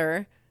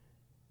answer,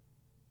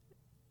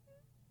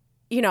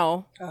 you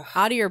know,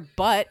 out of your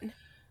butt.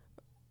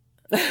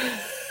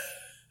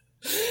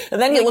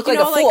 And then you look like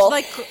a fool.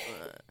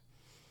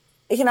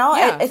 You know,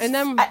 and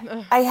then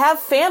I have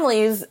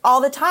families all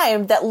the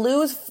time that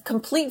lose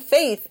complete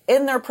faith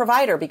in their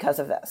provider because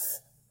of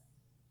this.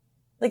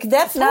 Like,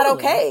 that's not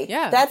okay.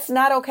 Yeah. That's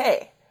not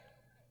okay.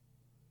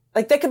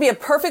 Like, that could be a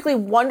perfectly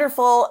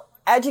wonderful,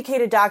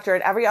 educated doctor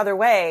in every other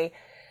way,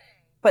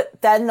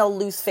 but then they'll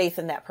lose faith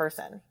in that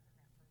person.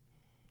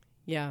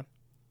 Yeah.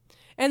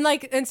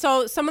 And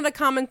so some of the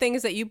common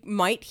things that you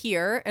might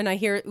hear, and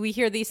we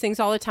hear these things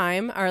all the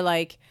time, are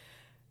like,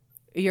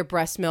 your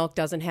breast milk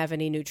doesn't have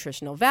any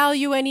nutritional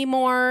value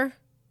anymore.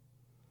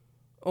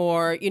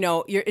 Or, you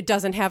know, it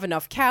doesn't have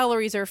enough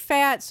calories or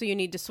fat, so you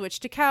need to switch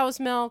to cow's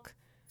milk.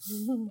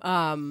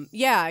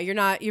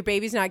 Your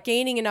baby's not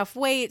gaining enough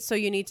weight, so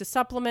you need to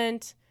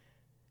supplement.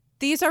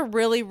 These are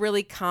really,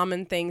 really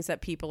common things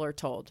that people are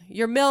told.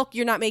 Your milk,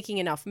 you're not making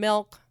enough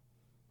milk,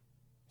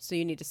 so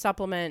you need to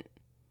supplement.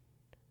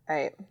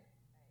 Right.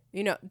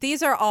 You know,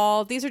 these are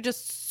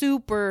just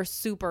super,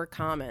 super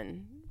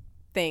common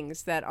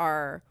things that's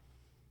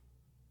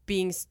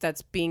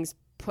being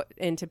put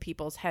into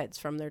people's heads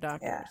from their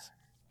doctors. Yeah.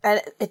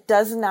 And it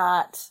does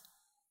not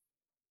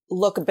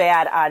look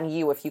bad on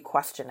you if you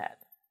question it.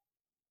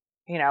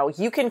 You know,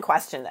 you can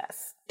question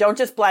this. Don't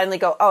just blindly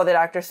go, oh, the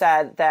doctor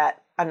said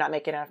that I'm not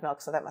making enough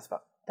milk, so that must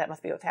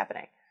be what's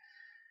happening.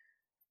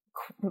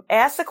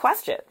 Ask the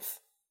questions.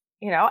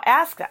 You know,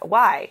 ask that.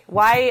 Why?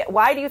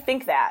 Why do you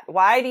think that?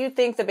 Why do you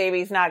think the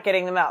baby's not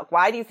getting the milk?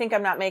 Why do you think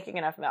I'm not making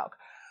enough milk?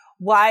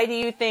 Why do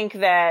you think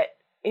that,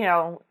 you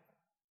know,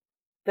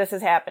 this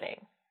is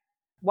happening?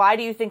 Why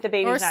do you think the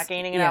baby's not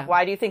gaining enough?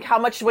 Why do you think, how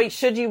much weight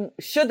should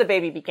the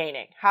baby be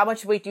gaining? How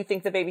much weight do you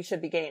think the baby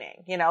should be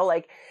gaining? You know,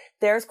 like,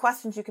 there's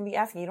questions you can be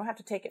asking. You don't have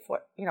to take it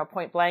for, you know,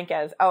 point blank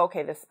as, oh,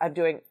 okay,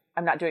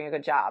 I'm not doing a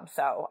good job,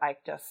 so I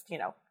just, you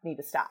know, need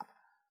to stop.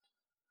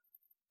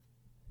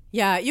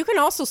 Yeah, you can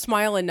also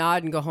smile and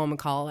nod and go home and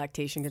call a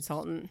lactation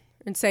consultant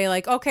and say,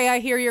 like, okay, I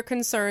hear your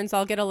concerns.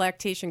 I'll get a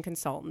lactation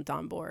consultant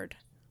on board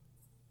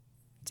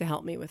to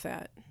help me with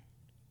that.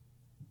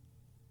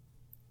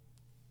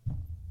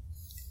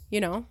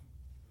 You know,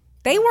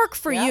 they work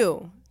for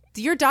you.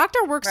 Your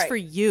doctor works for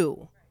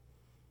you.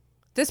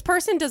 This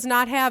person does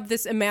not have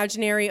this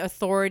imaginary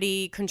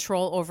authority,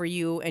 control over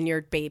you and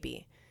your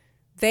baby.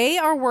 They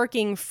are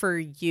working for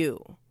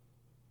you.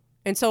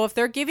 And so if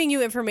they're giving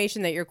you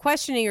information that you're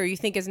questioning or you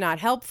think is not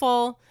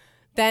helpful,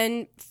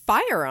 then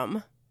fire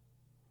them.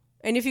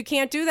 And if you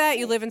can't do that,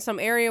 you live in some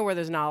area where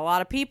there's not a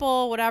lot of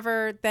people,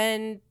 whatever,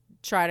 then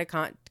try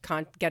to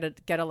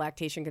get a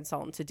lactation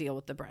consultant to deal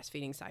with the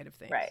breastfeeding side of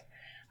things. Right.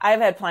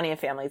 I've had plenty of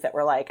families that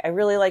were like, I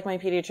really like my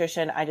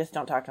pediatrician. I just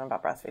don't talk to him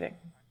about breastfeeding.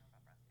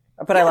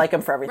 But I like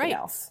him for everything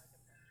else.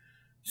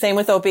 Same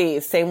with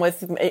OBs. Same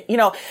with,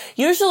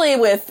 usually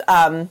with,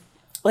 I've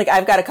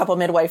got a couple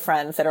midwife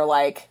friends that are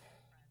like,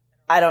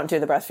 I don't do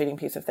the breastfeeding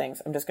piece of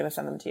things. I'm just going to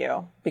send them to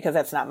you because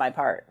that's not my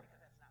part.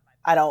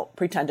 I don't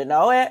pretend to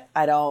know it.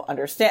 I don't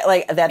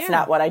understand. That's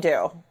not what I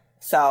do.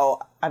 So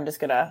I'm just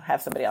going to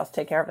have somebody else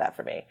take care of that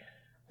for me.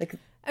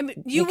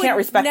 You can't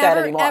respect that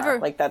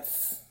anymore.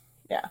 That's,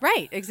 yeah.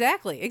 Right.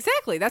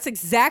 Exactly. That's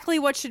exactly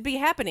what should be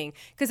happening.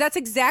 Because that's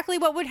exactly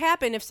what would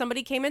happen if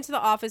somebody came into the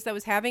office that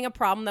was having a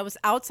problem that was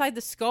outside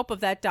the scope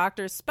of that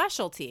doctor's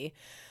specialty,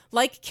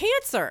 like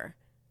cancer.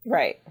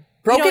 Right.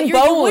 Broken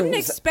bones. You wouldn't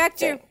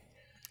expect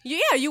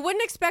you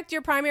wouldn't expect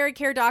your primary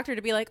care doctor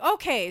to be like,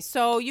 okay,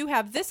 so you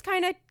have this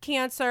kind of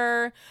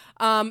cancer,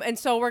 and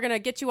so we're going to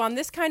get you on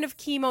this kind of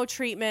chemo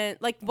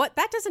treatment. Like, what?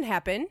 That doesn't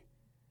happen.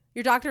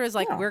 Your doctor is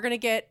like, we're going to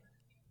get,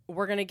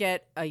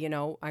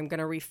 I'm going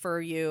to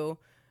refer you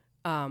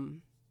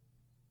to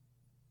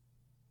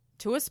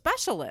a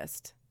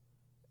specialist.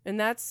 And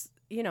that's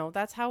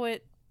how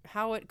it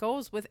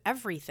goes with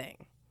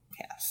everything.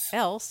 Yes.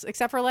 Else,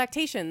 except for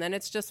lactation. Then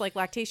it's just like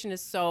lactation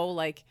is so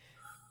like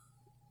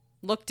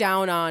looked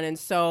down on and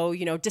so,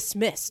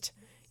 dismissed.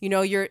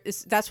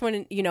 That's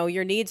when,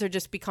 your needs are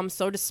just become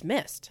so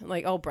dismissed.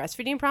 Like, oh,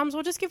 breastfeeding problems,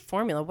 we'll just give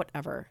formula,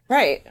 whatever.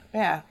 Right.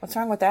 Yeah. What's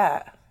wrong with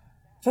that?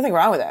 There's nothing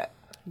wrong with that.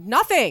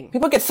 Nothing.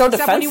 People get so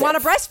defensive. Except when you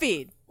want to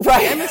breastfeed.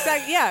 Right.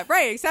 Yeah,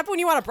 right. Except when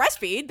you want to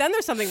breastfeed, then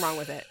there's something wrong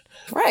with it.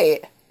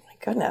 Right. My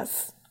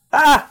goodness.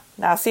 Now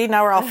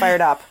we're all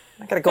fired up.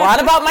 I got to go on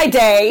about my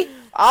day.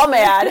 All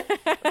mad.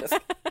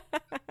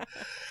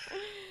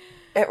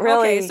 It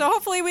really... Okay, so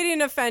hopefully we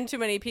didn't offend too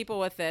many people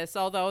with this,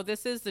 although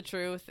this is the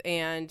truth,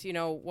 and,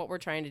 what we're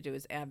trying to do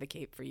is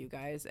advocate for you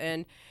guys.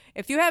 And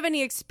if you have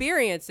any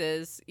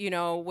experiences,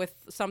 with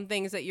some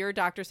things that your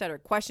doctor said or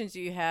questions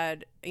you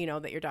had,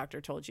 that your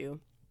doctor told you,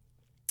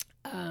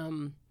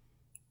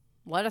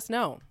 let us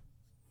know.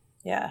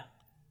 Yeah.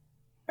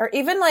 Or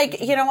even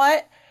you know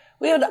what?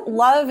 We would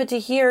love to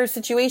hear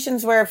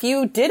situations where if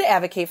you did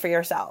advocate for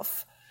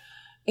yourself,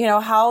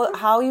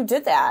 how you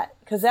did that,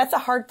 because that's a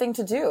hard thing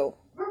to do.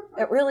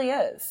 It really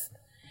is.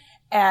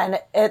 And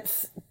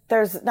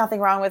there's nothing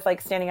wrong with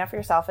standing up for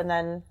yourself and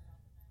then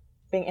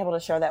being able to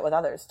share that with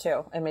others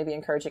too. And maybe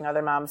encouraging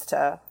other moms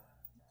to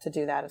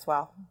do that as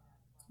well.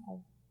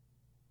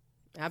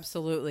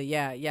 Absolutely.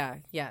 Yeah.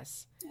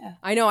 Yes. Yeah.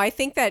 I know. I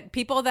think that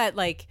people that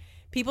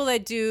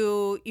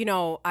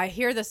do, I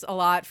hear this a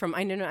lot from,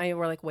 I know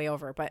we're way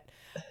over, but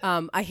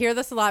I hear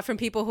this a lot from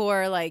people who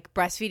are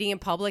breastfeeding in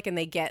public and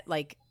they get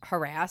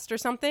harassed or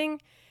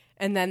something.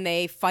 And then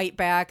they fight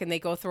back and they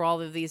go through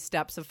all of these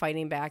steps of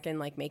fighting back and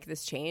make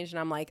this change. And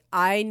I'm like,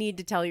 I need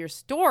to tell your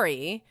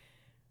story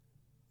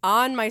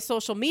on my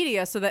social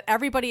media so that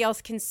everybody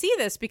else can see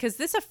this, because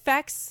this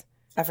affects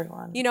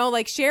everyone.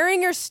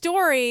 Sharing your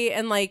story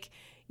and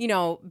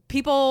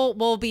people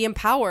will be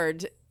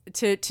empowered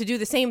to do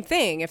the same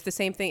thing if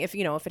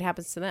it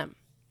happens to them.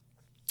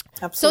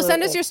 Absolutely. So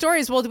send us your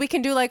stories. Well, we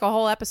can do a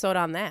whole episode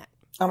on that.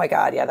 Oh my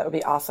God. Yeah, that would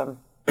be awesome.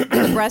 The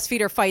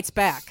breastfeeder fights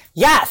back.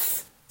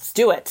 Yes. Let's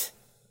do it.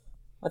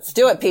 Let's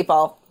do it,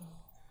 people.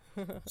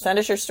 Send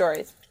us your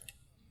stories.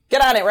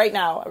 Get on it right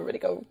now. Everybody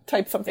go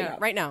type something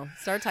up. Right now.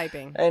 Start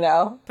typing. I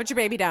know. Put your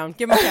baby down.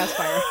 Give him a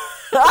pacifier.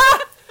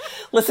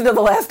 Listen to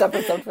the last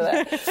episode for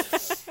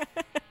that.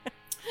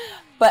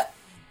 But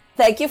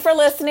thank you for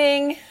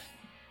listening.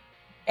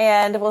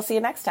 And we'll see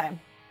you next time.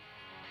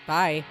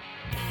 Bye.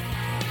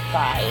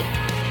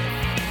 Bye.